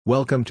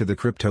Welcome to the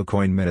Crypto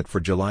Coin Minute for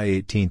July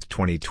 18,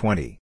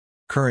 2020.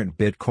 Current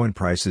Bitcoin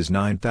price is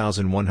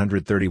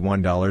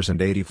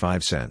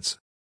 $9,131.85.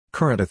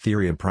 Current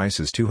Ethereum price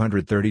is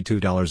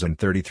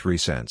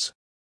 $232.33.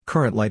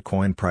 Current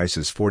Litecoin price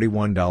is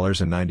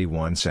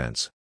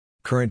 $41.91.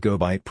 Current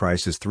GoByte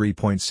price is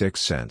 3.6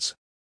 cents.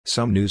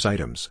 Some news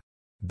items.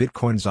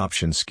 Bitcoin's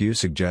option skew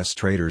suggests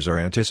traders are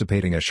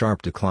anticipating a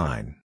sharp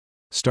decline.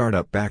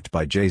 Startup backed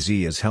by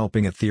Jay-Z is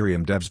helping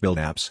Ethereum devs build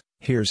apps.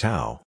 Here's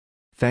how.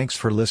 Thanks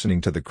for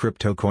listening to the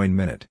Crypto Coin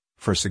Minute.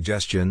 For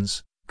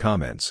suggestions,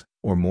 comments,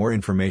 or more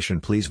information,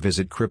 please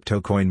visit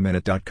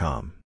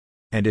cryptocoinminute.com.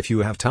 And if you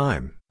have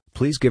time,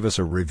 please give us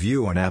a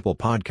review on Apple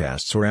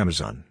Podcasts or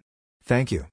Amazon. Thank you.